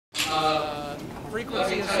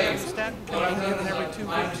Frequency of statin can be given every 2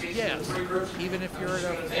 weeks? Yes. Even if you're at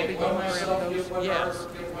a 40 milligram dose? Yes.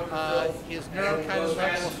 Is neurokinin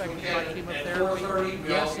level affected by chemotherapy?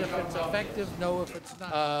 Yes, if it's effective. No, if it's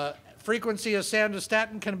not. Frequency of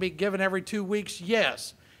sandostatin can be given every 2 weeks?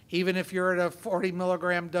 Yes. Even if you're at a 40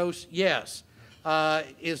 milligram dose? Yes.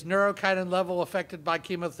 Is neurokinin level affected by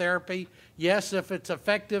chemotherapy? Yes, if it's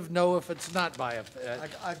effective. No, if it's not by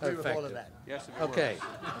I agree with all of that. Yes, if it okay. works.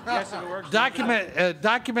 Yes, if it works.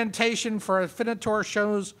 Documentation for Afinitor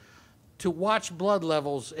shows to watch blood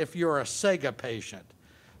levels if you're a SEGA patient.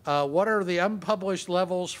 What are the unpublished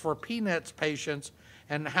levels for PNETs patients,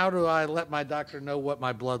 and how do I let my doctor know what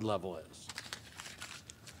my blood level is?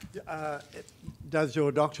 Is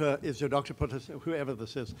your doctor, whoever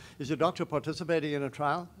this is your doctor participating in a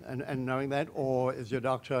trial and knowing that, or is your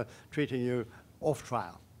doctor treating you off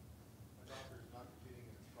trial? My doctor is not treating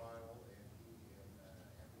in a trial, and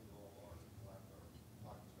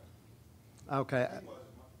he and Okay. I was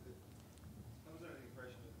under the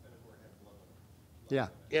impression that Afinitor had blood level. Yeah.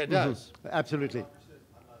 Yeah, it does. Absolutely. I'm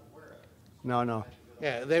not aware of it. No.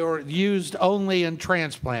 Yeah, they were used only in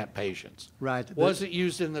transplant patients. Right. Wasn't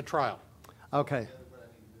used in the trial. Okay.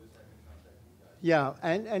 Yeah,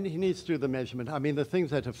 and he needs to do the measurement. I mean, the things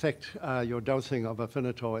that affect your dosing of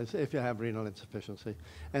Afinitor is if you have renal insufficiency,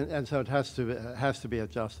 and so it has to be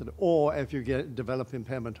adjusted. Or if you develop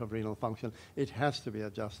impairment of renal function, it has to be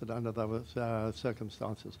adjusted under those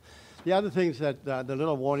circumstances. The other things that the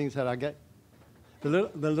little warnings that I get, the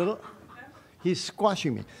little, he's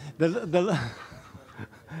squashing me.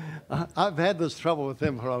 I've had this trouble with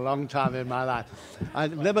him for a long time in my life. I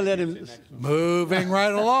never let him... Moving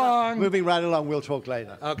right along. Moving right along. We'll talk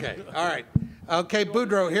later. Okay, all right. Okay,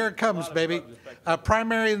 Boudreaux, here it comes, baby.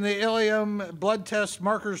 Primary in the ileum, blood test,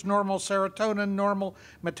 markers normal, serotonin normal,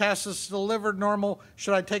 metastasis to the liver normal.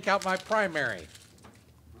 Should I take out my primary?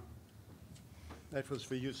 That was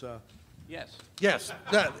for you, sir. Yes. Yes,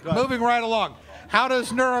 moving right along. How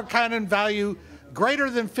does neurokinin value greater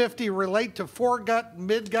than 50 relate to foregut,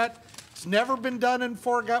 midgut? It's never been done in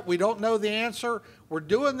foregut. We don't know the answer. We're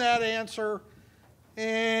doing that answer.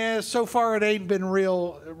 And so far it ain't been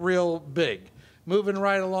real big. Moving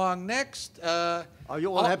right along next. Are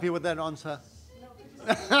you all happy with that answer?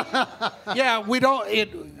 Yeah, we don't,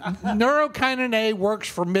 neurokinin A works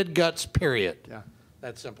for midguts, period. Yeah.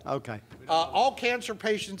 That's simple. Okay. All cancer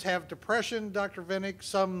patients have depression, Dr. Vinnick.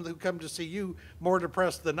 Some who come to see you more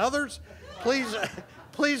depressed than others.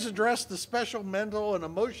 Please address the special mental and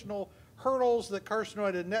emotional hurdles that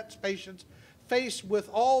carcinoid and NETs patients face with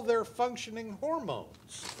all their functioning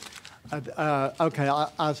hormones. Okay,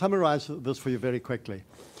 I'll summarize this for you very quickly.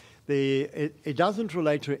 It doesn't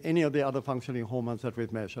relate to any of the other functioning hormones that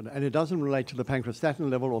we've measured, and it doesn't relate to the pancreastatin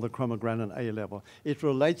level or the chromogranin A level. It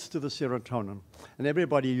relates to the serotonin. And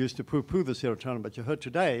everybody used to poo-poo the serotonin, but you heard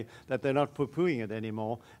today that they're not poo-pooing it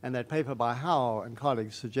anymore, and that paper by Howe and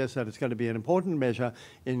colleagues suggests that it's going to be an important measure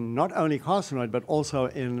in not only carcinoid, but also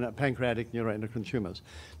in pancreatic neuroendocrine tumors.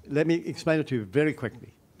 Let me explain it to you very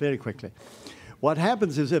quickly, very quickly. What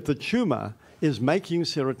happens is if the tumor is making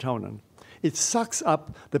serotonin, it sucks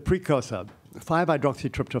up the precursor,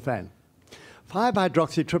 5-hydroxytryptophan.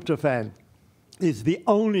 5-hydroxytryptophan is the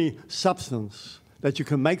only substance that you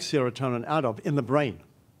can make serotonin out of in the brain.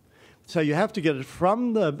 So you have to get it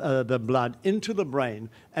from the blood into the brain,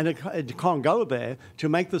 and it can't go there to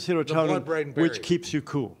make the serotonin, which keeps you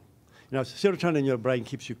cool. You know, serotonin in your brain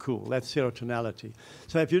keeps you cool. That's serotonality.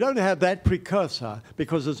 So if you don't have that precursor,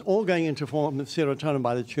 because it's all going into form of serotonin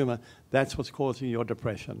by the tumor, that's what's causing your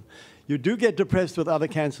depression. You do get depressed with other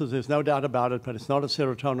cancers, there's no doubt about it, but it's not a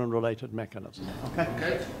serotonin-related mechanism.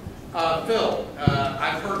 Okay? Phil,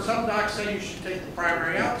 I've heard some docs say you should take the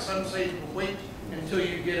primary out, some say you can wait until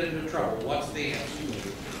you get into trouble. What's the answer?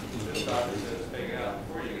 This doctor says take it out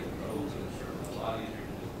before you get in trouble, so it's a lot easier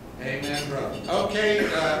to do. Amen, brother. Okay,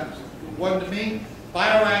 one to me.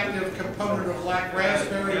 Bioactive component of black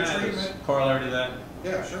raspberry treatment. Corollary to that?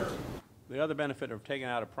 Yeah, sure. The other benefit of taking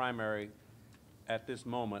out a primary at this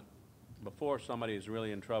moment, before somebody is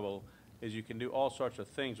really in trouble, is you can do all sorts of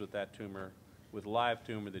things with that tumor, with live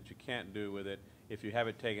tumor, that you can't do with it if you have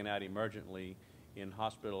it taken out emergently in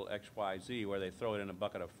hospital XYZ, where they throw it in a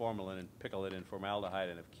bucket of formalin and pickle it in formaldehyde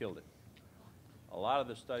and have killed it. A lot of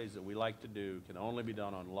the studies that we like to do can only be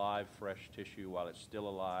done on live, fresh tissue while it's still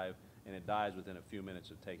alive, and it dies within a few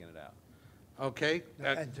minutes of taking it out. Okay.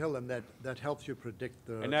 And tell them that helps you predict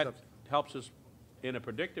the... And that helps us, in a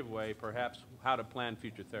predictive way, perhaps, how to plan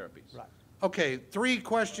future therapies. Right. Okay, 3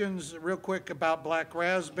 questions real quick about black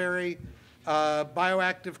raspberry.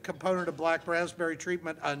 Bioactive component of black raspberry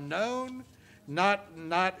treatment unknown. not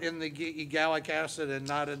in the egalic acid and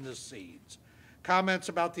not in the seeds. Comments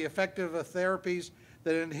about the effective therapies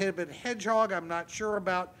that inhibit hedgehog, I'm not sure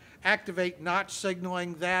about. Activate notch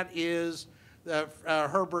signaling, that is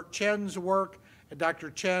Herbert Chen's work. Dr.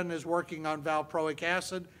 Chen is working on valproic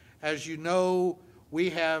acid. As you know, we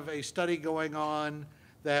have a study going on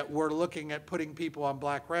that we're looking at putting people on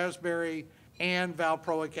black raspberry and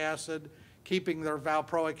valproic acid, keeping their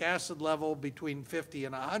valproic acid level between 50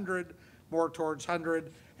 and 100, more towards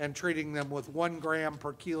 100, and treating them with 1 gram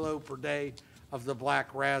per kilo per day of the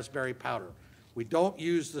black raspberry powder. We don't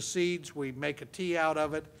use the seeds, we make a tea out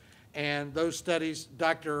of it, and those studies,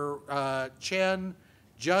 Dr. Chen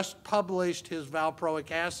just published his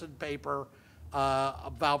valproic acid paper,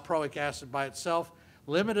 valproic acid by itself.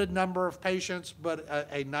 Limited number of patients, but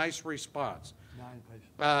a nice response. 9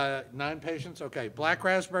 patients. 9 patients, okay. Black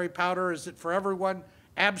raspberry powder, is it for everyone?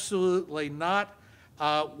 Absolutely not.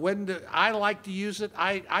 I like to use it.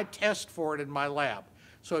 I test for it in my lab.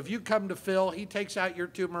 So if you come to Phil, he takes out your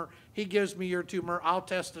tumor, he gives me your tumor, I'll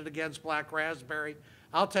test it against black raspberry,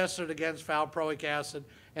 I'll test it against valproic acid,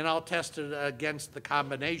 and I'll test it against the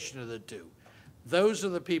combination of the two. Those are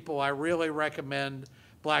the people I really recommend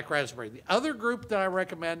black raspberry. The other group that I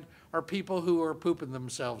recommend are people who are pooping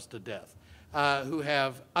themselves to death, who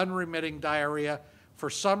have unremitting diarrhea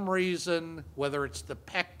for some reason, whether it's the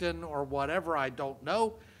pectin or whatever, I don't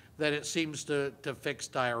know, that it seems to fix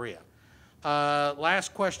diarrhea.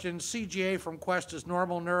 Last question, CGA from Quest is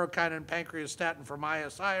normal, neurokinin, pancreastatin from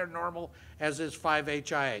ISI are normal, as is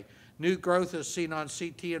 5-HIA. New growth is seen on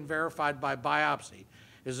CT and verified by biopsy.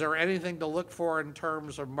 Is there anything to look for in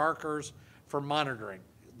terms of markers for monitoring?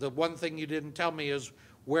 The one thing you didn't tell me is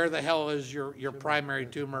where the hell is your primary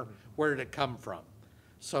tumor? Where did it come from?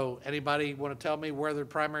 So anybody want to tell me where the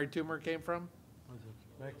primary tumor came from?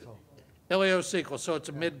 Ileocecal, so it's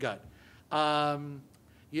a midgut.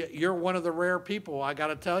 You're one of the rare people, I got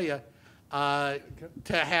to tell you, to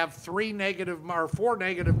have 4 negative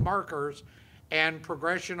markers and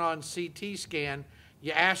progression on CT scan.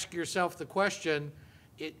 You ask yourself the question,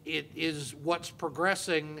 it is what's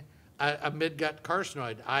progressing a midgut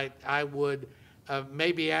carcinoid. I would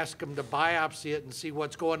maybe ask them to biopsy it and see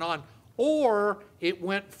what's going on. Or it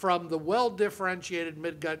went from the well-differentiated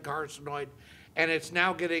midgut carcinoid and it's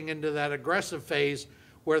now getting into that aggressive phase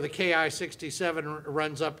where the Ki-67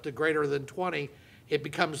 runs up to greater than 20. It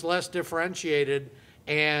becomes less differentiated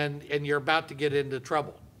and you're about to get into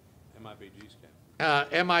trouble. MIBG scan.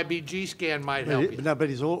 MIBG scan might help you. No, but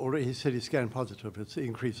he said he's scan positive. It's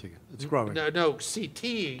increasing. It's growing. No, CT.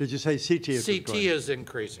 Did you say CT is CT growing? is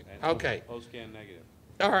increasing. Okay. O-scan negative.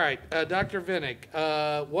 All right, Dr. Vinnick,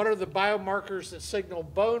 what are the biomarkers that signal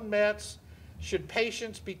bone mets? Should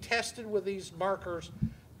patients be tested with these markers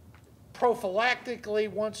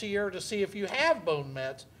prophylactically once a year to see if you have bone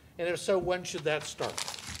mets? And if so, when should that start?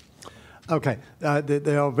 Okay,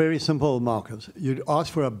 they are very simple markers. You'd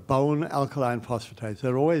ask for a bone alkaline phosphatase.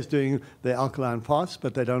 They're always doing the alkaline phos,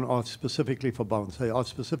 but they don't ask specifically for bones. They ask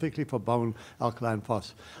specifically for bone alkaline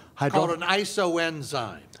phos. Called an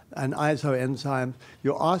isoenzyme. An isoenzyme.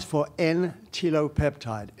 You ask for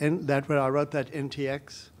N-telopeptide. That where I wrote that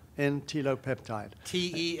NTX, N-telopeptide.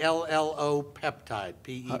 T-E-L-L-O peptide,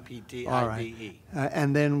 P-E-P-T-I-D-E.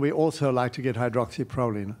 And then we also like to get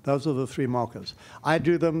hydroxyproline. Those are the 3 markers. I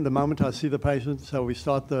do them the moment I see the patient, so we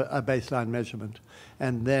start a baseline measurement.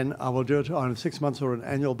 And then I will do it on a 6 months or an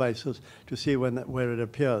annual basis to see where it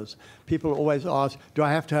appears. People always ask, do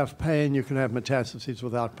I have to have pain? You can have metastases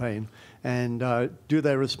without pain. And do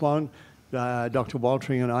they respond? Dr.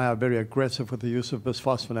 Waltering and I are very aggressive with the use of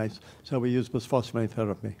bisphosphonates, so we use bisphosphonate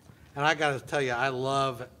therapy. And I got to tell you, I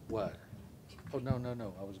love what? Oh, no.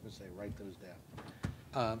 I was going to say, write those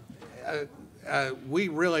down. We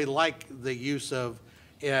really like the use of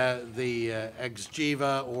the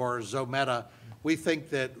Exgiva or Zometa. We think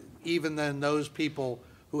that even then those people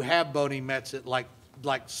who have bony mets, it like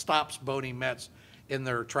stops bony mets in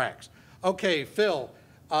their tracks. Okay, Phil,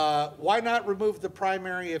 why not remove the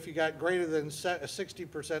primary if you got greater than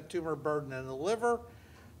 60% tumor burden in the liver?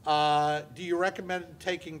 Do you recommend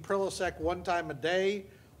taking Prilosec 1 time a day?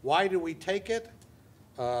 Why do we take it?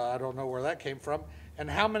 I don't know where that came from. And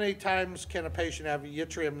how many times can a patient have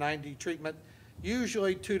yttrium-90 treatment?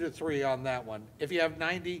 Usually 2 to 3 on that one. If you have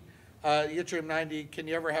 90, yttrium-90, can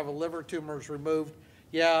you ever have a liver tumors removed?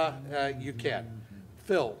 Yeah, you can.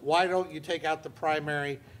 Phil, why don't you take out the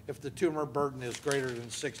primary if the tumor burden is greater than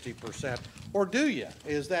 60%? Or do you?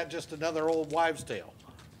 Is that just another old wives' tale?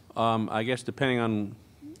 I guess depending on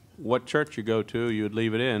what church you go to, you would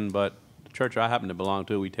leave it in, but the church I happen to belong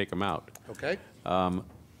to, we take them out. Okay.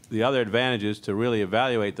 the other advantage is to really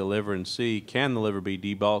evaluate the liver and see, can the liver be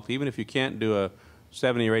debulked? Even if you can't do a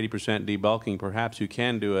 70 or 80% debulking, perhaps you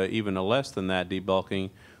can do even a less than that debulking,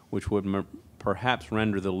 which would perhaps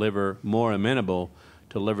render the liver more amenable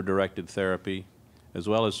to liver-directed therapy, as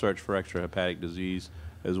well as search for extrahepatic disease,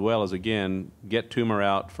 as well as, again, get tumor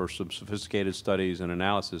out for some sophisticated studies and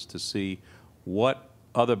analysis to see what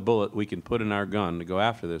other bullet we can put in our gun to go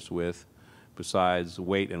after this with besides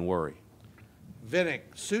wait and worry. Vinnick,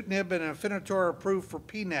 Sutinib and Afinitor approved for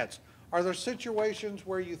PNETs. Are there situations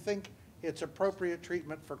where you think it's appropriate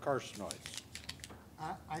treatment for carcinoids?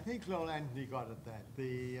 I think Lowell Anthony got at that.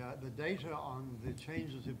 The data on the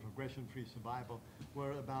changes in progression-free survival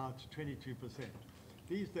were about 22%.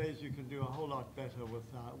 These days you can do a whole lot better with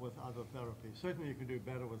other therapies. Certainly you can do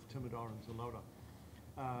better with Timidor and Xeloda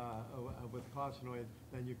with carcinoid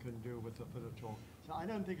than you can do with Afinitor. So I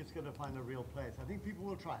don't think it's going to find a real place. I think people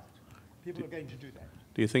will try it. People are going to do that.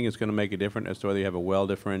 Do you think it's going to make a difference as to whether you have a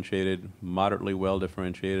well-differentiated, moderately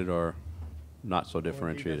well-differentiated, or not so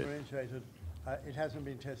differentiated? It hasn't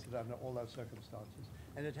been tested under all those circumstances.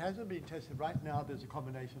 And it hasn't been tested. Right now there's a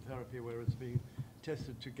combination therapy where it's being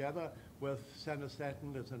tested together with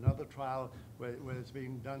Sandostatin. There's another trial where it's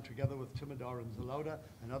being done together with Timidor and Xeloda,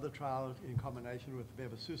 another trial in combination with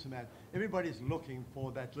bevacizumab. Everybody's looking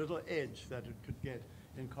for that little edge that it could get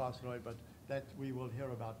in carcinoid, but that we will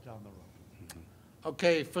hear about down the road.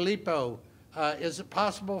 Okay, Filippo, is it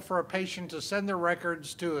possible for a patient to send their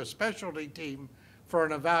records to a specialty team for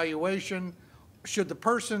an evaluation? Should the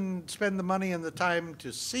person spend the money and the time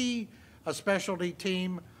to see a specialty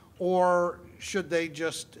team, or should they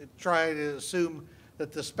just try to assume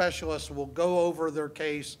that the specialist will go over their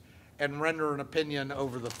case and render an opinion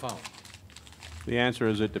over the phone? The answer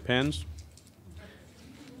is it depends,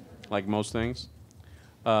 like most things.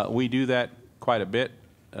 We do that quite a bit,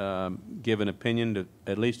 give an opinion to,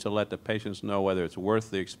 at least to let the patients know whether it's worth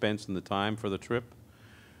the expense and the time for the trip,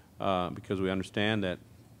 because we understand that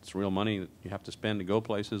it's real money that you have to spend to go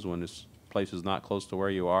places when this place is not close to where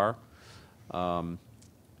you are. The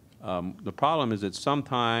problem is that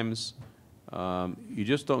sometimes you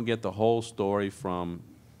just don't get the whole story from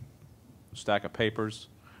a stack of papers.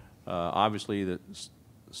 Obviously, the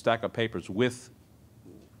stack of papers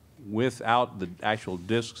without the actual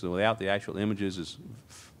discs and without the actual images is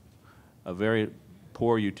a very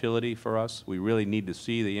poor utility for us. We really need to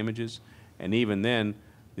see the images, and even then,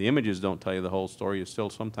 the images don't tell you the whole story. You still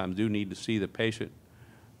sometimes do need to see the patient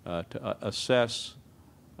to assess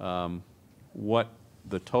what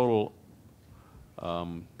the total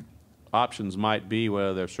options might be,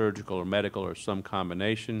 whether they're surgical or medical or some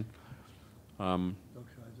combination. Doctor,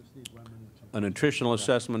 I just need 1 minute. A nutritional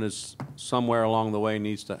assessment is somewhere along the way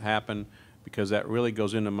needs to happen, because that really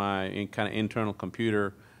goes into my kind of internal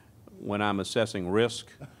computer when I'm assessing risk,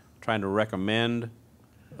 trying to recommend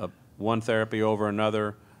one therapy over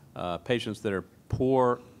another. Patients that are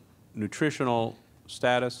poor nutritional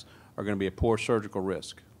status are going to be a poor surgical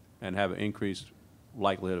risk and have an increased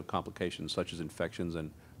likelihood of complications such as infections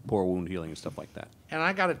and poor wound healing and stuff like that. And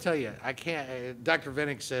I got to tell you, I can't. Dr.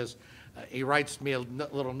 Vinnick says, he writes me a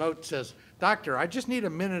little note, says, "Doctor, I just need a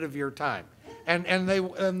minute of your time," and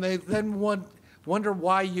they then wonder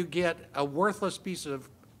why you get a worthless piece of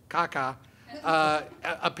caca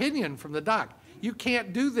opinion from the doc. You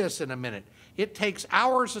can't do this in a minute. It takes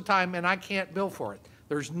hours of time, and I can't bill for it.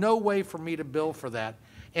 There's no way for me to bill for that.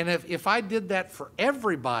 And if I did that for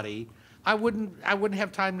everybody, I wouldn't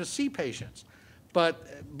have time to see patients. But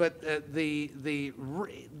the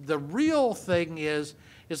real thing is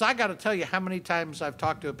I got to tell you how many times I've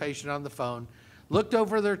talked to a patient on the phone, looked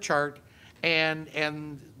over their chart,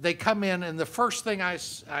 and they come in, and the first thing I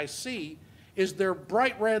see is they're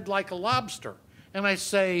bright red like a lobster. And I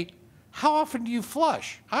say, "How often do you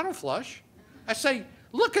flush?" "I don't flush." I say,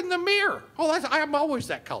 "Look in the mirror." "Oh, I'm always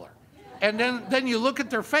that color." And then you look at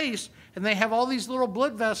their face, and they have all these little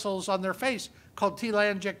blood vessels on their face called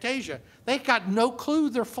telangiectasia. They got no clue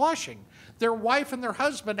they're flushing. Their wife and their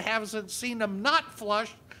husband haven't seen them not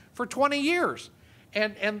flush for 20 years.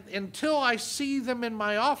 And until I see them in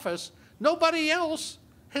my office, nobody else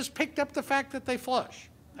has picked up the fact that they flush.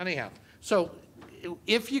 Anyhow, so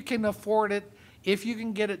if you can afford it, if you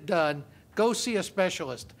can get it done, go see a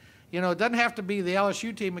specialist. You know, it doesn't have to be the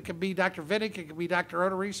LSU team. It could be Dr. Vinnick. It could be Dr.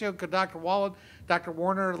 Odorizio. It could be Dr. Wallen, Dr.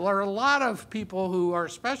 Warner. There are a lot of people who are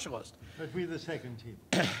specialists. But we're the second team.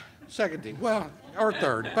 Second team, well, or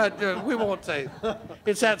third, but we won't say.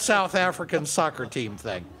 It's that South African soccer team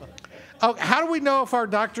thing. How do we know if our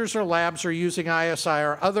doctors or labs are using ISI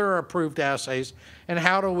or other approved assays, and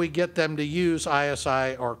how do we get them to use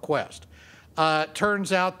ISI or Quest?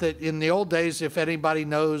 Turns out that in the old days, if anybody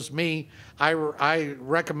knows me, I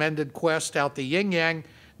recommended Quest out the yin-yang.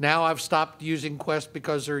 Now I've stopped using Quest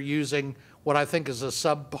because they're using what I think is a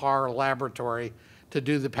subpar laboratory to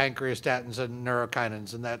do the pancreastatins and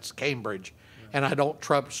neurokinins, and that's Cambridge. And I don't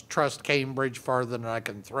trust Cambridge farther than I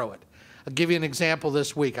can throw it. I'll give you an example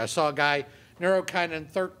this week. I saw a guy, neurokinin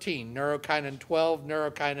 13, neurokinin 12,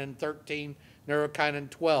 neurokinin 13, neurokinin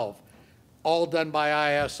 12, all done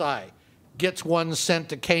by ISI. Gets one sent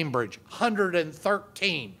to Cambridge,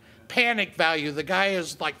 113. Panic value, the guy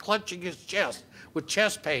is like clutching his chest with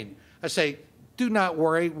chest pain. I say, do not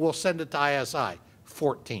worry, we'll send it to ISI,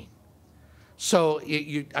 14. So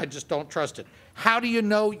I just don't trust it. How do you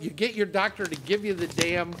know? You get your doctor to give you the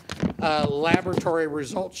damn laboratory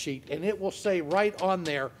result sheet, and it will say right on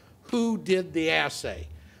there who did the assay.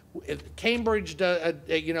 Cambridge,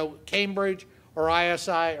 Cambridge or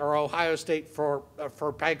ISI or Ohio State for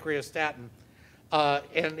pancreastatin.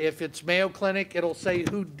 And if it's Mayo Clinic, it'll say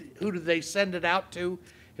who did they send it out to.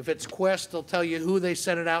 If it's Quest, it'll tell you who they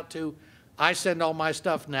sent it out to. I send all my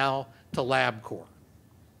stuff now to LabCorp,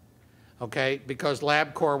 okay? Because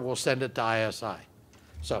LabCorp will send it to ISI.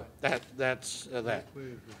 So that's that.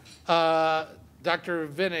 Dr.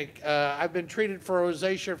 Vinnick, I've been treated for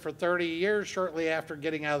rosacea for 30 years. Shortly after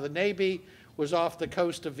getting out of the Navy, was off the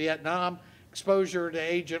coast of Vietnam. Exposure to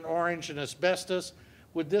Agent Orange and asbestos.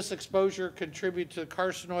 Would this exposure contribute to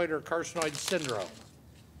carcinoid or carcinoid syndrome?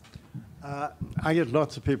 I get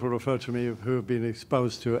lots of people refer to me who have been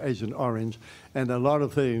exposed to Agent Orange, and a lot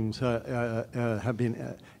of things have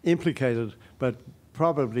been implicated, but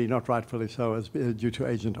probably not rightfully so, as due to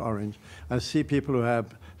Agent Orange. I see people who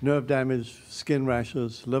have nerve damage, skin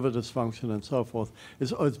rashes, liver dysfunction, and so forth.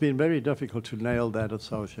 It's been very difficult to nail that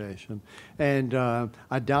association. And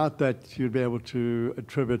I doubt that you'd be able to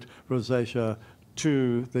attribute rosacea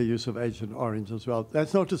to the use of Agent Orange as well.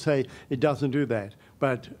 That's not to say it doesn't do that,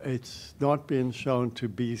 but it's not been shown to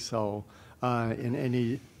be so in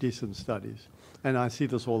any decent studies. And I see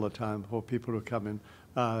this all the time for people who come in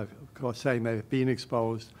saying they've been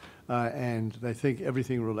exposed and they think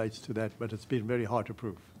everything relates to that, but it's been very hard to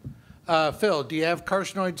prove. Phil, do you have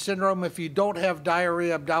carcinoid syndrome? If you don't have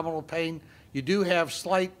diarrhea, abdominal pain, you do have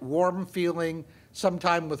slight warm feeling,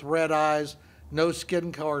 sometime with red eyes, no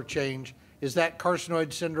skin color change. Is that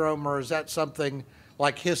carcinoid syndrome, or is that something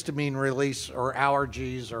like histamine release or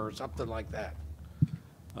allergies or something like that?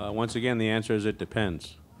 Once again, the answer is it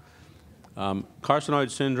depends. Carcinoid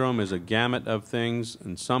syndrome is a gamut of things,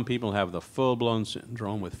 and some people have the full-blown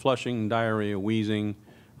syndrome with flushing, diarrhea, wheezing,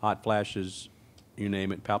 hot flashes, you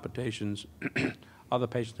name it, palpitations. Other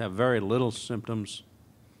patients have very little symptoms,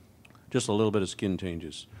 just a little bit of skin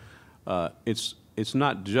changes. It's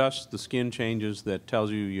not just the skin changes that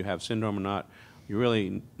tells you have syndrome or not. You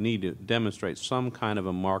really need to demonstrate some kind of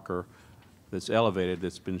a marker that's elevated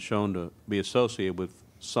that's been shown to be associated with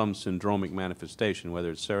some syndromic manifestation,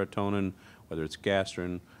 whether it's serotonin, whether it's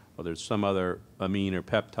gastrin, whether it's some other amine or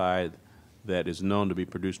peptide that is known to be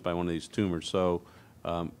produced by one of these tumors. So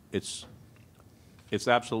it's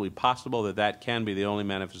absolutely possible that that can be the only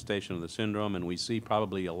manifestation of the syndrome, and we see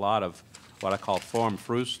probably a lot of what I call form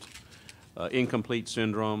fruste, incomplete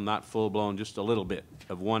syndrome, not full-blown, just a little bit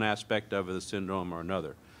of one aspect of the syndrome or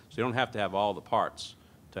another. So you don't have to have all the parts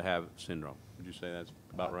to have syndrome. Would you say that's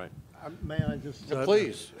about right? May I just...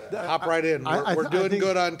 Please, hop right in. We're doing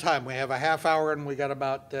good on time. We have a half hour, and we got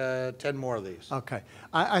about 10 more of these. Okay.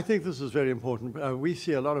 I think this is very important. We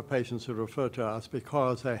see a lot of patients who refer to us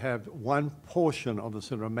because they have one portion of the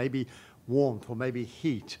syndrome, maybe warmth or maybe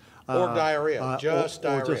heat. Or diarrhea, just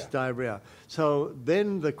diarrhea. Or just diarrhea. So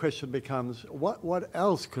then the question becomes, what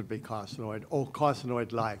else could be carcinoid or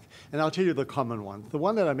carcinoid-like? And I'll tell you the common ones. The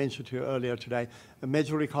one that I mentioned to you earlier today, a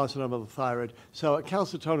medullary carcinoma of the thyroid. So a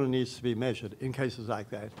calcitonin needs to be measured in cases like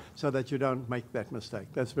that so that you don't make that mistake.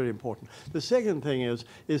 That's very important. The second thing is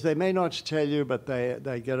they may not tell you, but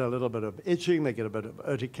they get a little bit of itching, they get a bit of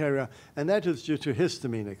urticaria, and that is due to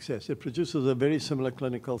histamine excess. It produces a very similar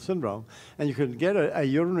clinical syndrome, and you can get a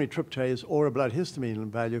urinary tryptase or a blood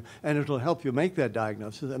histamine value, and it will help you make that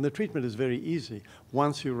diagnosis, and the treatment is very easy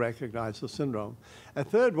once you recognize the syndrome. A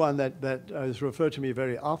third one that is referred to me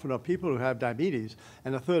very often are people who have diabetes,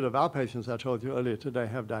 and a third of our patients, I told you earlier today,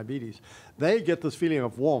 have diabetes. They get this feeling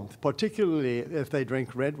of warmth, particularly if they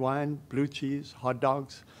drink red wine, blue cheese, hot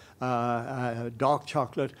dogs, dark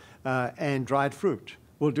chocolate, and dried fruit.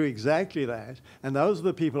 Will do exactly that, and those are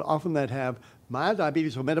the people often that have mild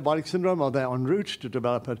diabetes or metabolic syndrome, or they're en route to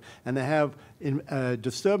develop it, and they have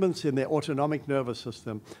disturbance in their autonomic nervous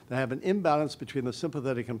system. They have an imbalance between the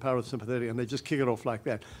sympathetic and parasympathetic, and they just kick it off like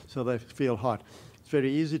that, so they feel hot. It's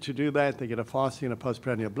very easy to do that. They get a fasting and a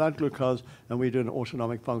postprandial blood glucose, and we do an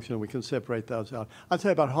autonomic function, and we can separate those out. I'd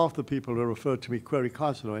say about half the people who are referred to be query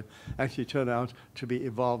carcinoid actually turn out to be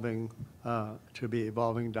evolving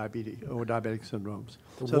diabetes or diabetic syndromes.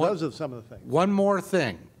 So those are some of the things. One more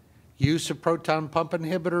thing. Use of proton pump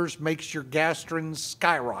inhibitors makes your gastrin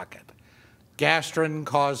skyrocket. Gastrin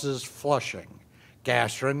causes flushing.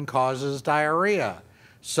 Gastrin causes diarrhea.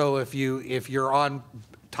 So if you're on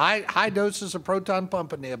high doses of proton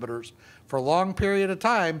pump inhibitors for a long period of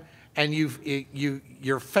time, and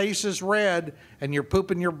your face is red and you're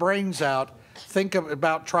pooping your brains out, think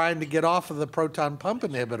about trying to get off of the proton pump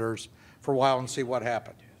inhibitors for a while and see what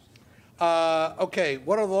happens. Okay,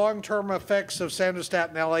 what are the long-term effects of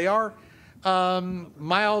sandostatin LAR?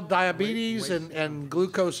 Mild diabetes and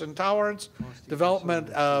glucose intolerance, development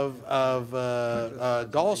of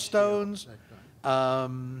gallstones.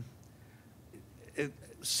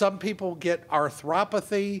 Some people get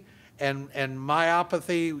arthropathy and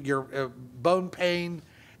myopathy, your bone pain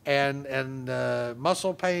and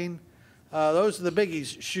muscle pain. Those are the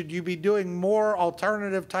biggies. Should you be doing more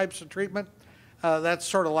alternative types of treatment? That's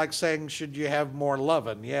sort of like saying, should you have more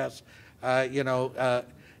lovin'? Yes.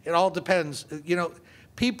 It all depends.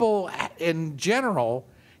 People in general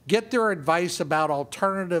get their advice about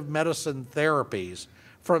alternative medicine therapies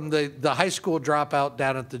from the high school dropout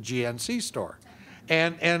down at the GNC store.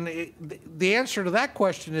 The answer to that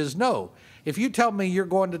question is no. If you tell me you're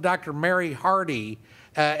going to Dr. Mary Hardy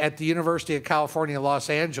at the University of California, Los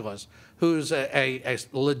Angeles, who's a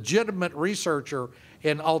legitimate researcher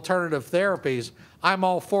in alternative therapies, I'm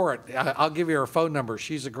all for it. I'll give you her phone number.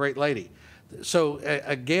 She's a great lady. So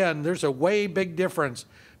again, there's a way big difference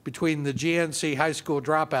between the GNC high school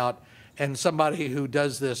dropout and somebody who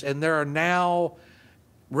does this. And there are now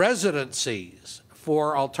residencies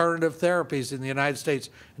for alternative therapies in the United States,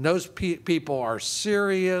 and those people are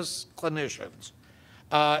serious clinicians.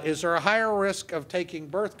 Is there a higher risk of taking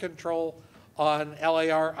birth control on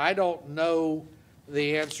LAR? I don't know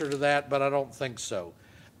the answer to that, but I don't think so.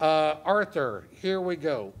 Arthur, here we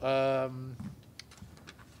go.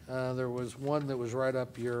 There was one that was right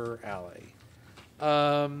up your alley.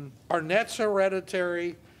 Are NETs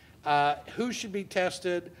hereditary? Who should be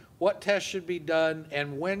tested? What tests should be done?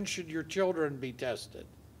 And when should your children be tested?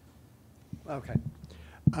 Okay.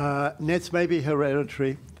 NETs may be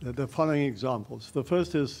hereditary. The following examples. The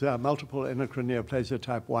first is multiple endocrine neoplasia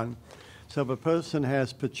type 1. So if a person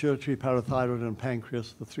has pituitary, parathyroid, and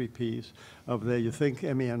pancreas, the 3 Ps, over there you think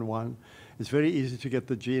MEN1. It's very easy to get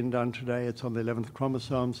the gene done today. It's on the 11th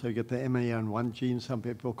chromosome, so you get the MEN1 gene. Some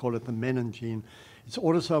people call it the menin gene. It's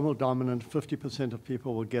autosomal dominant. 50% of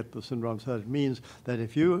people will get the syndrome. So it means that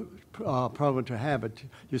if you are proven to have it,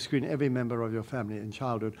 you screen every member of your family in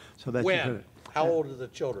childhood. So that when? How old are the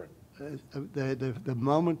children? The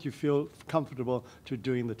moment you feel comfortable to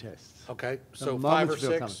doing the tests. Okay, so 5 or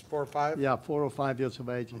 6, 4 or 5? Yeah, 4 or 5 years of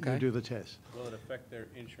age, okay. You do the test. Will it affect their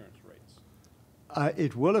insurance rates?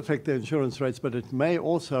 It will affect their insurance rates, but it may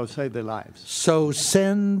also save their lives. So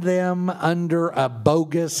send them under a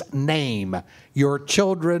bogus name. Your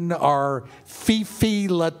children are Fifi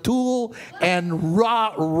Latoul and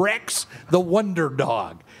Rex the Wonder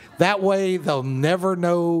Dog. That way they'll never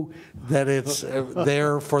know that it's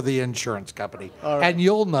there for the insurance company. Right. And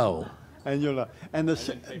you'll know. And you'll know. And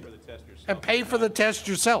pay for the test yourself. And pay for the test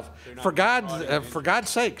yourself. For God's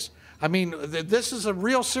sakes. I mean, this is a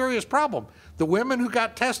real serious problem. The women who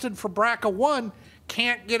got tested for BRCA1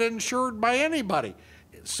 can't get insured by anybody.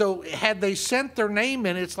 So had they sent their name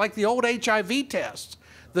in, it's like the old HIV tests.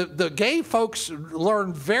 The gay folks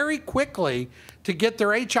learned very quickly to get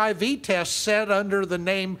their HIV test set under the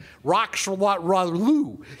name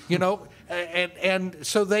Roxralu, and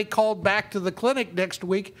so they called back to the clinic next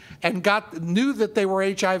week and knew that they were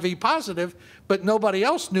HIV positive, but nobody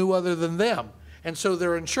else knew other than them. And so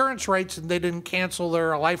their insurance rates, and they didn't cancel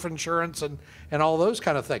their life insurance and all those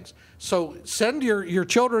kind of things. So send your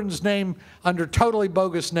children's name under totally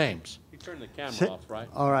bogus names. You turn the camera off, right?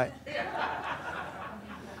 All right.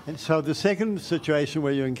 And so the second situation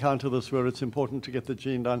where you encounter this, where it's important to get the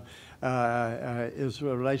gene done, is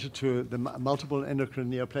related to the multiple endocrine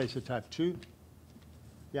neoplasia type 2.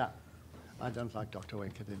 Yeah. I don't like Dr.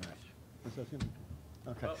 Wenkatinraj. Is that him?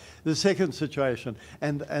 Okay. Well, the second situation,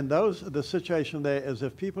 and the situation there is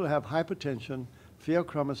if people have hypertension,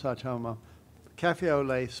 pheochromocytoma, cafe au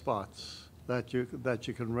lait spots that you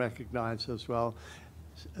can recognize as well.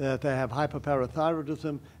 They have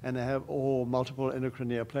hyperparathyroidism and they have all multiple endocrine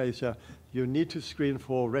neoplasia. You need to screen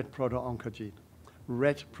for RET proto-oncogene.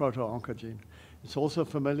 RET proto-oncogene. It's also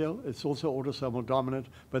familial. It's also autosomal dominant.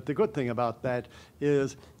 But the good thing about that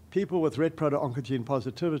is people with red proto-oncogene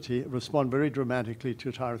positivity respond very dramatically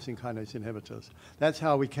to tyrosine kinase inhibitors. That's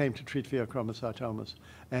how we came to treat pheochromocytomas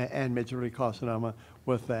and medullary carcinoma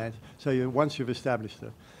with that. So once you've established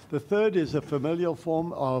it. The third is a familial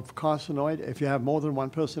form of carcinoid. If you have more than one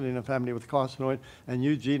person in a family with carcinoid, a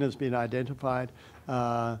new gene has been identified,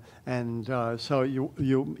 so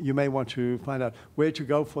you may want to find out where to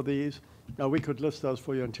go for these. We could list those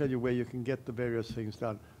for you and tell you where you can get the various things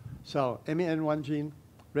done. So MEN1 gene,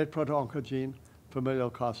 red proto-oncogene,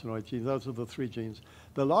 familial carcinoid gene. Those are the 3 genes.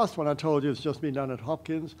 The last one I told you has just been done at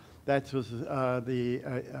Hopkins. That was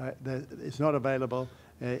it's not available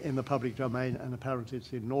in the public domain, and apparently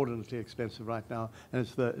it's inordinately expensive right now, and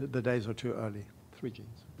it's the days are too early. 3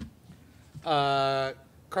 genes.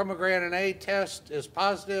 Chromogranin A test is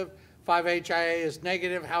positive, 5-HIA is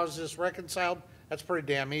negative. How is this reconciled? That's pretty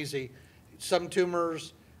damn easy. Some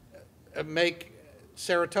tumors make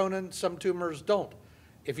serotonin, some tumors don't.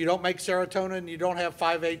 If you don't make serotonin, you don't have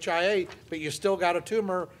 5-HIA, but you still got a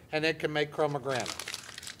tumor, and it can make chromogranin.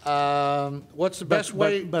 What's the best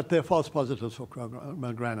way? But they're false positives for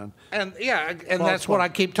chromogranin. And yeah, and that's what I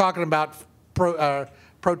keep talking about,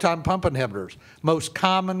 proton pump inhibitors. Most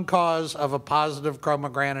common cause of a positive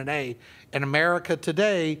chromogranin A in America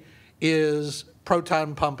today is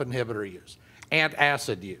proton pump inhibitor use,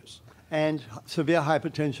 antacid use. And severe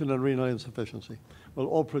hypertension and renal insufficiency will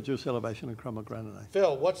all produce elevation in chromogranin A.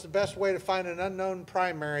 Phil, what's the best way to find an unknown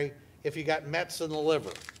primary if you got Mets in the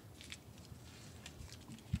liver?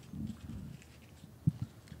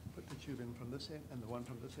 Put the tube in from this end and the one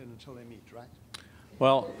from this end until they meet, right?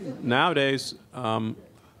 Well, nowadays,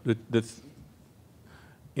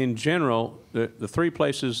 in general, the 3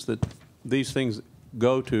 places that these things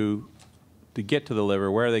go to get to the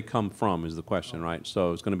liver, where they come from is the question, right?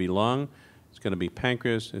 So it's going to be lung, it's going to be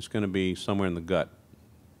pancreas, it's going to be somewhere in the gut,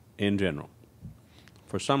 in general.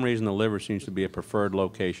 For some reason, the liver seems to be a preferred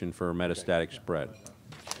location for metastatic spread.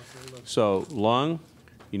 So lung,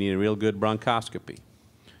 you need a real good bronchoscopy,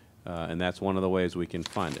 and that's one of the ways we can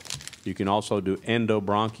find it. You can also do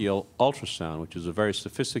endobronchial ultrasound, which is a very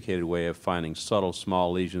sophisticated way of finding subtle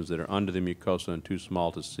small lesions that are under the mucosa and too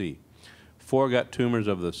small to see. Foregut tumors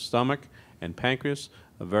of the stomach and pancreas,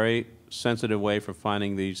 a very sensitive way for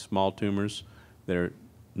finding these small tumors that are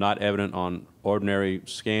not evident on ordinary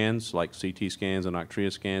scans like CT scans and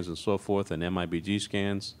Octria scans and so forth, and MIBG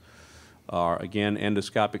scans, are again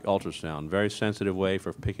endoscopic ultrasound. Very sensitive way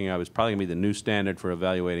for picking up. It's probably going to be the new standard for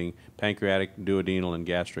evaluating pancreatic, duodenal, and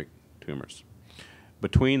gastric tumors.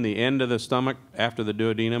 Between the end of the stomach after the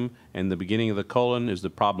duodenum and the beginning of the colon is the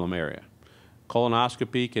problem area.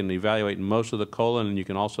 Colonoscopy can evaluate most of the colon, and you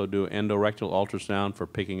can also do endorectal ultrasound for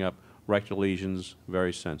picking up rectal lesions,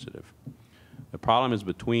 very sensitive. The problem is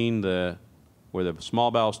between where the small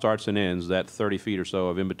bowel starts and ends, that 30 feet or so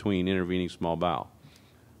of in-between intervening small bowel.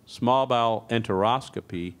 Small bowel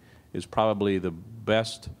enteroscopy is probably the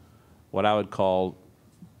best, what I would call,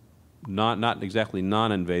 not exactly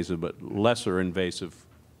non-invasive, but lesser invasive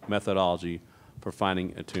methodology for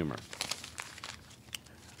finding a tumor.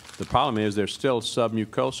 The problem is they're still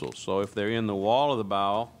submucosal, so if they're in the wall of the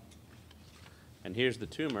bowel, and here's the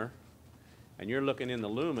tumor, and you're looking in the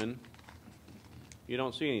lumen, you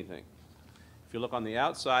don't see anything. If you look on the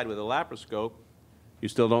outside with a laparoscope, you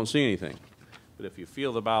still don't see anything. But if you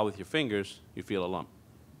feel the bowel with your fingers, you feel a lump.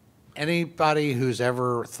 Anybody who's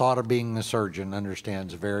ever thought of being a surgeon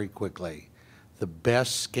understands very quickly the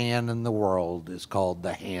best scan in the world is called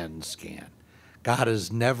the hand scan. God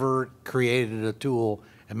has never created a tool,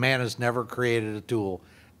 and man has never created a tool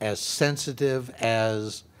as sensitive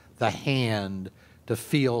as the hand to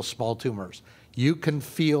feel small tumors. You can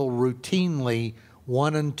feel routinely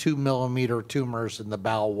 1 and 2 millimeter tumors in the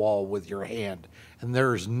bowel wall with your hand, and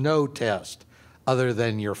there's no test other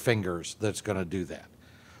than your fingers that's going to do that.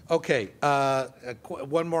 Okay,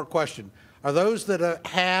 one more question. Are those that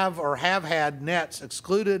have or have had NETs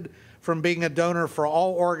excluded from being a donor for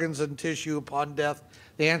all organs and tissue upon death?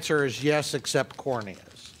 The answer is yes, except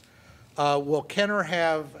corneas. Will Kenner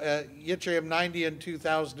have yttrium-90 in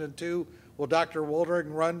 2002? Will Dr.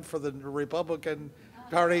 Woldering run for the Republican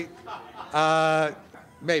Party?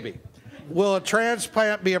 Maybe. Will a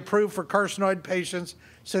transplant be approved for carcinoid patients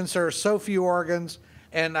since there are so few organs?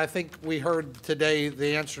 And I think we heard today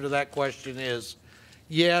the answer to that question is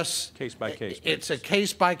yes. Case by case. It's a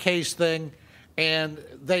case-by-case thing, and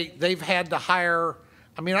they've had to hire.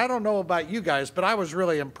 I mean, I don't know about you guys, but I was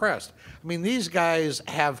really impressed. I mean, these guys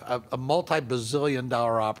have a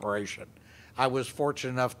multi-bazillion-dollar operation. I was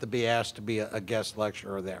fortunate enough to be asked to be a guest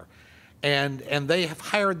lecturer there. And they have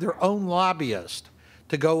hired their own lobbyist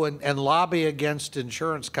to go and lobby against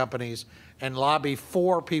insurance companies and lobby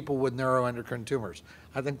for people with neuroendocrine tumors.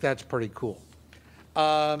 I think that's pretty cool.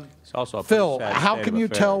 It's also a pretty Phil, sad how state can of you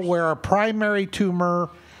tell affairs where a primary tumor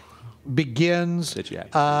begins? that you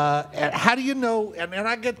have. And how do you know, and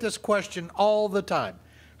I get this question all the time,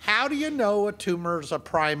 how do you know a tumor's a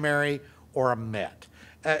primary or a met?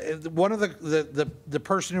 One of the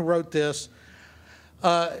person who wrote this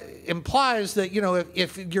implies that, you know,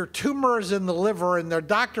 if your tumor is in the liver and their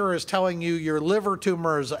doctor is telling you your liver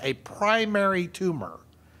tumor is a primary tumor,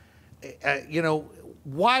 you know,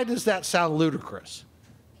 why does that sound ludicrous?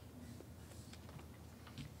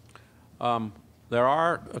 There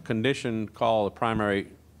are a condition called the primary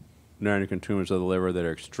neuroendocrine tumors of the liver that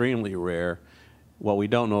are extremely rare. What we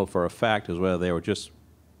don't know for a fact is whether they were just,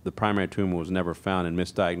 the primary tumor was never found and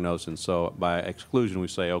misdiagnosed, and so by exclusion we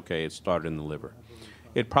say, okay, it started in the liver.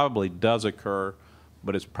 It probably does occur,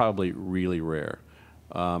 but it's probably really rare.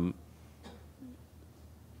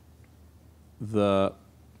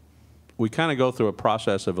 We kind of go through a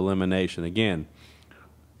process of elimination. Again,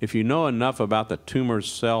 if you know enough about the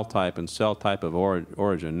tumor's cell type and cell type of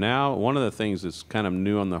origin, now one of the things that's kind of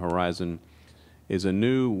new on the horizon is a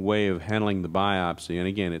new way of handling the biopsy. And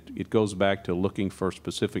again, it goes back to looking for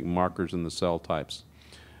specific markers in the cell types.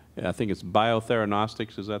 I think it's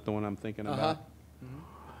biotheranostics, is that the one I'm thinking about?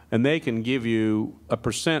 And they can give you a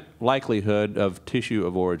 % likelihood of tissue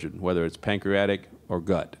of origin, whether it's pancreatic or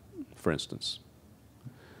gut, for instance.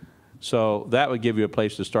 So that would give you a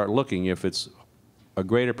place to start looking. If it's a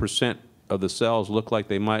greater % of the cells look like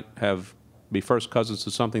they might be first cousins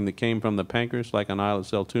to something that came from the pancreas, like an islet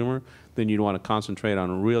cell tumor, then you'd want to concentrate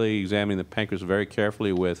on really examining the pancreas very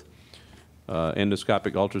carefully with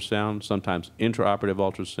endoscopic ultrasound, sometimes intraoperative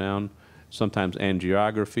ultrasound, sometimes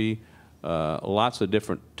angiography, lots of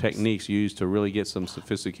different techniques used to really get some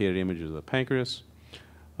sophisticated images of the pancreas.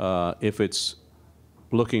 If it's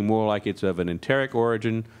looking more like it's of an enteric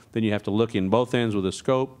origin, then you have to look in both ends with a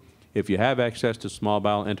scope. If you have access to small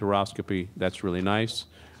bowel enteroscopy, that's really nice.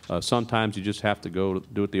 Sometimes you just have to go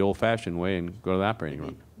do it the old-fashioned way and go to the operating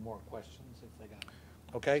room. More questions if they got it.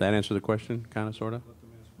 Okay. Does that answer the question, kind of, sort of?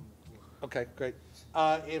 Okay, great.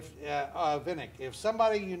 Vinnick, if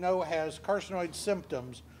somebody you know has carcinoid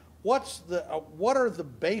symptoms, what are the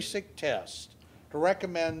basic tests to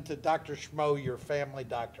recommend to Dr. Schmo, your family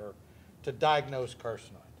doctor, to diagnose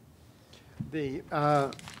carcinoid?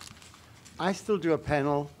 I still do a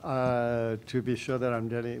panel to be sure that I'm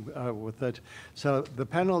dealing with it. So the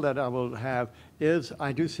panel that I will have is,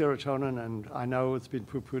 I do serotonin, and I know it's been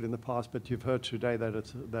poo-pooed in the past, but you've heard today that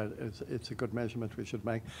it's a good measurement we should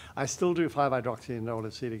make. I still do 5-hydroxyindole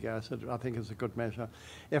acetic acid. I think it's a good measure.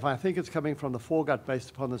 If I think it's coming from the foregut based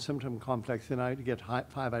upon the symptom complex, then I get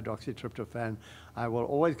 5-hydroxytryptophan. I will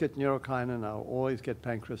always get neurokinin, I'll always get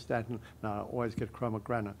pancreastatin, and I'll always get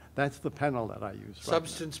chromogranin. That's the panel that I use.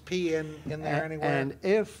 Substance P in there anywhere? And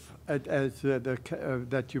if, as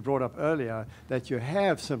that you brought up earlier, that you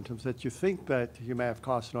have symptoms that you think that you may have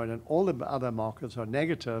carcinoid and all the other markers are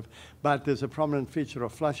negative, but there's a prominent feature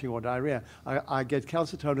of flushing or diarrhea, I get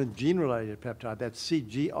calcitonin gene-related peptide, that's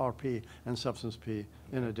CGRP and substance P,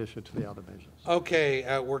 in addition to the other measures.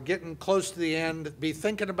 Okay, we're getting close to the end. Be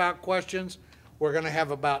thinking about questions. We're going to have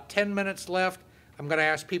about 10 minutes left. I'm going to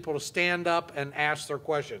ask people to stand up and ask their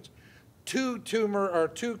questions. Two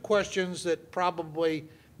questions that probably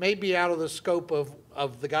may be out of the scope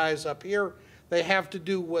of the guys up here. They have to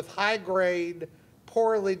do with high-grade,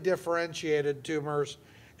 poorly differentiated tumors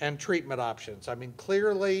and treatment options. I mean,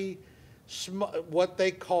 clearly, what they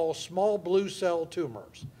call small blue cell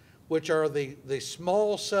tumors, which are the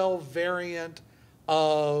small cell variant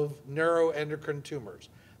of neuroendocrine tumors.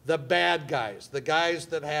 The bad guys, the guys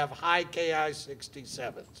that have high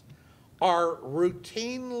Ki-67s, are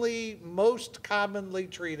routinely, most commonly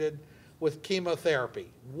treated with chemotherapy.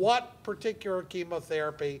 What particular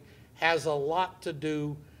chemotherapy has a lot to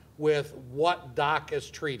do with what doc is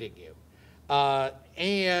treating you.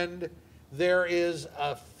 And there is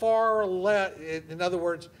a far less, in other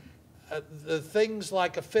words, the things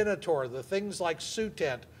like Afinitor, the things like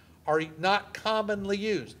Sutent are not commonly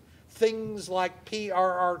used. Things like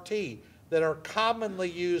PRRT that are commonly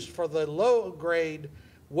used for the low-grade,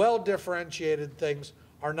 well-differentiated things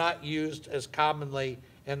are not used as commonly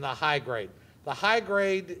in the high grade. The high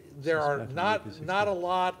grade, there are not a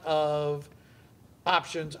lot of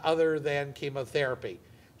options other than chemotherapy.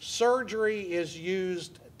 Surgery is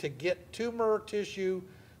used to get tumor tissue,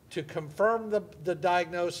 to confirm the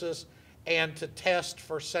diagnosis, and to test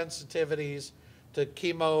for sensitivities to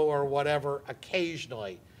chemo or whatever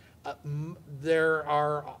occasionally. There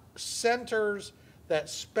are centers that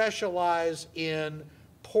specialize in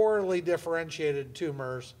poorly differentiated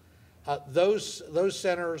tumors Those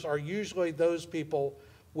centers are usually those people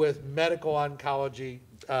with medical oncology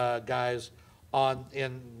guys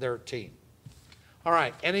in their team. All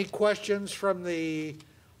right, any questions from the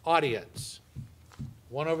audience?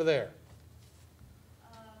 One over there.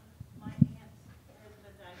 My aunt has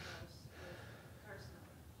been diagnosed with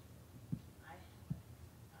carcinoma.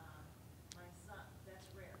 My son, that's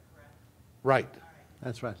rare, correct? Right. All right.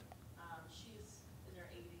 That's right. She's in her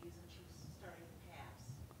 80s and she's starting to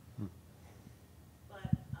pass.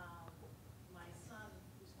 But my son,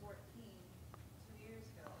 who's 14, 2 years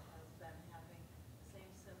ago, has been having the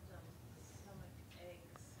same symptoms, stomach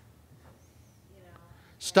aches, you know.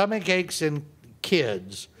 Stomach aches in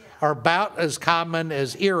kids are about as common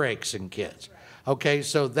as earaches in kids. Okay,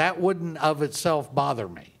 so that wouldn't of itself bother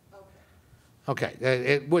me. Okay,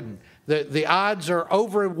 it wouldn't. The odds are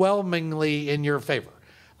overwhelmingly in your favor.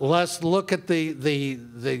 Let's look at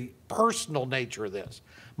the personal nature of this.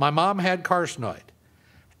 My mom had carcinoid.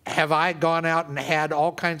 Have I gone out and had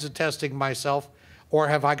all kinds of testing myself, or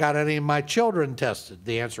have I got any of my children tested?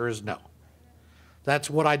 The answer is no. That's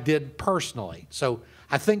what I did personally. So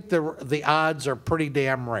I think the odds are pretty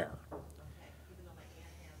damn rare. Even though my aunt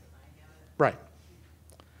has it, I have it. Right.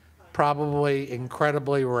 Probably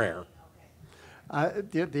incredibly rare.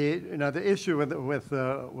 The issue with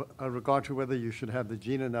regard to whether you should have the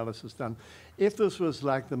gene analysis done, if this was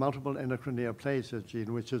like the multiple endocrine neoplasia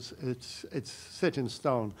gene, which is it's set in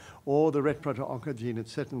stone, or the ret proto-oncogene,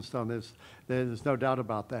 it's set in stone. There's no doubt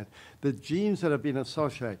about that. The genes that have been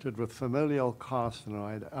associated with familial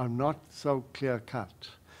carcinoid are not so clear cut.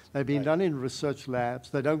 They've been done in research labs.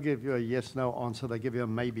 They don't give you a yes/no answer. They give you a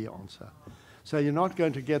maybe answer. So you're not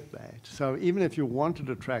going to get that. So even if you wanted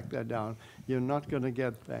to track that down, you're not going to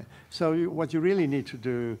get that. So what you really need to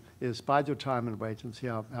do is bide your time and wait and see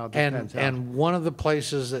how that pans out. And one of the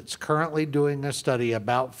places that's currently doing a study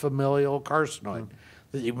about familial carcinoid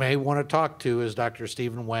that you may want to talk to is Dr.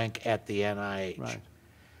 Stephen Wank at the NIH. Right.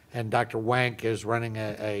 And Dr. Wank is running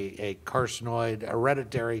a carcinoid,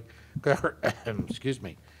 hereditary, excuse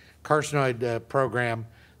me, carcinoid program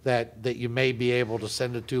that you may be able to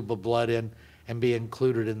send a tube of blood in and be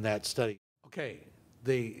included in that study. Okay,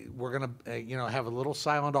 we're gonna have a little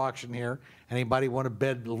silent auction here. Anybody want to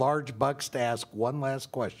bid large bucks to ask one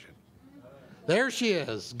last question? There she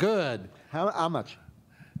is. Good. How much?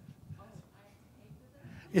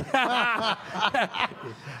 Yeah,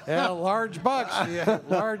 large bucks. Yeah,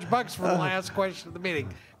 large bucks for the last question of the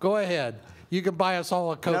meeting. Go ahead. You can buy us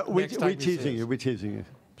all a Coke next time. We're teasing you. We're teasing you.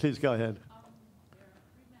 Please go ahead.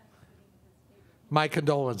 My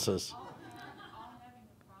condolences.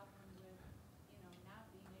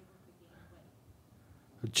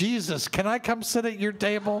 Jesus, can I come sit at your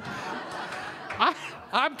table?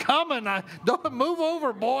 I'm coming. Don't move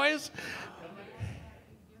over, boys.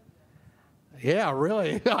 Yeah,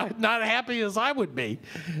 really. Not happy as I would be.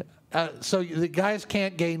 So the guys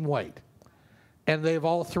can't gain weight. And they've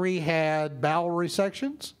all three had bowel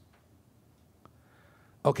resections?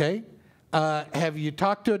 Okay. Have you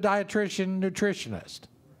talked to a dietitian, nutritionist?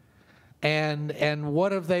 And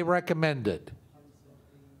what have they recommended?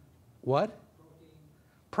 What?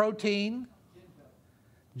 Protein.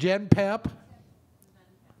 Genpep.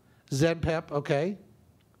 Zenpep, okay.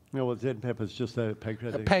 No, well, Zenpep is just a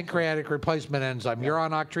pancreatic. A pancreatic replacement enzyme. You're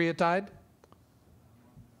on octreotide?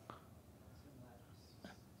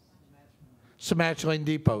 Somatostatin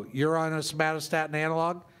depot. You're on a somatostatin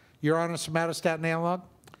analog? You're on a somatostatin analog?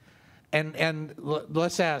 And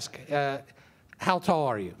let's ask, how tall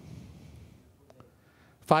are you?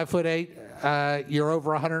 5'8". You're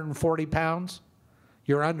over 140 pounds?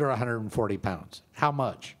 You're under 140 pounds. How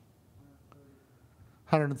much?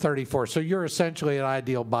 134. So you're essentially at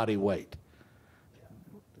ideal body weight.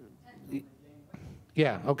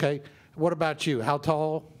 Yeah, okay. What about you? How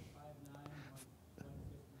tall?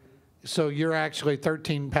 So you're actually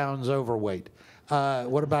 13 pounds overweight.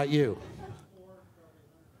 What about you?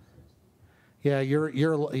 Yeah,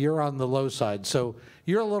 you're on the low side. So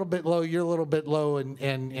you're a little bit low, you're a little bit low,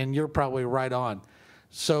 and you're probably right on.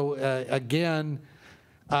 So again,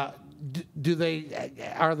 are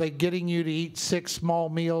they getting you to eat 6 small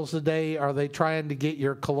meals a day? Are they trying to get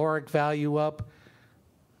your caloric value up?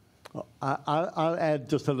 I'll add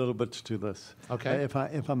just a little bit to this, okay, if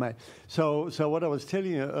I may. So what I was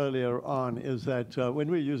telling you earlier on is that when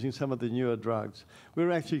we're using some of the newer drugs,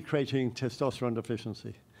 we're actually creating testosterone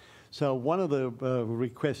deficiency. So one of the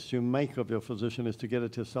requests you make of your physician is to get a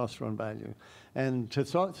testosterone value, and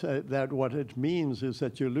that what it means is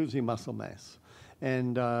that you're losing muscle mass.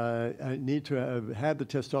 and need to have the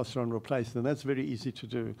testosterone replaced, then that's very easy to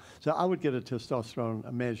do. So I would get a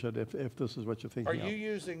testosterone measured if this is what you're thinking Are you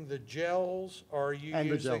using the gels or are you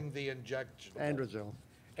Androgel. using the injection? Androgel.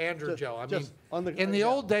 Androgel. I mean, just on the- in the yeah.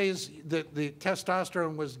 old days, the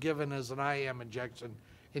testosterone was given as an IM injection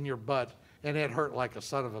in your butt, and it hurt like a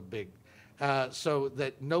son of a big, so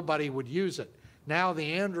that nobody would use it. Now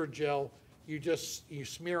the androgel, you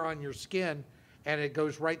smear on your skin, and it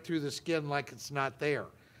goes right through the skin like it's not there.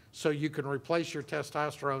 So you can replace your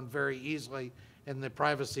testosterone very easily in the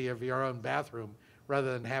privacy of your own bathroom,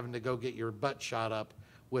 rather than having to go get your butt shot up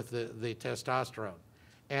with the testosterone.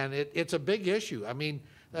 And it's a big issue. I mean,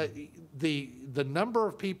 the number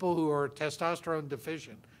of people who are testosterone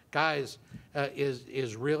deficient, guys,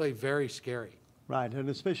 is really very scary. Right, and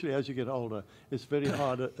especially as you get older, it's very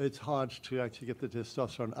hard. It's hard to actually get the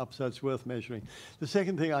testosterone up, so it's worth measuring. The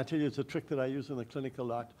second thing I tell you is a trick that I use in the clinic a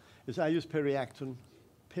lot. Is I use periactin.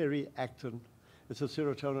 Periactin. It's a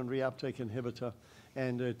serotonin reuptake inhibitor,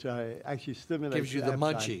 and it actually stimulates. Gives you the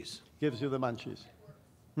appetite. munchies. Gives you the munchies.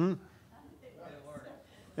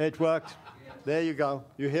 It worked. There you go.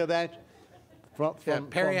 You hear that? From her mouth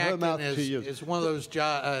Periactin to you. is one of those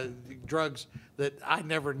drugs that I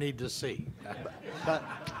never need to see. But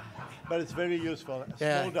it's very useful. A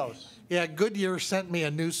small dose. Yeah, Goodyear sent me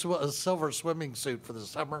a silver swimming suit for the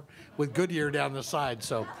summer with Goodyear down the side,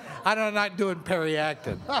 so I'm not doing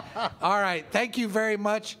Periactin. All right, thank you very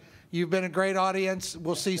much. You've been a great audience.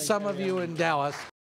 We'll see some of you in Dallas.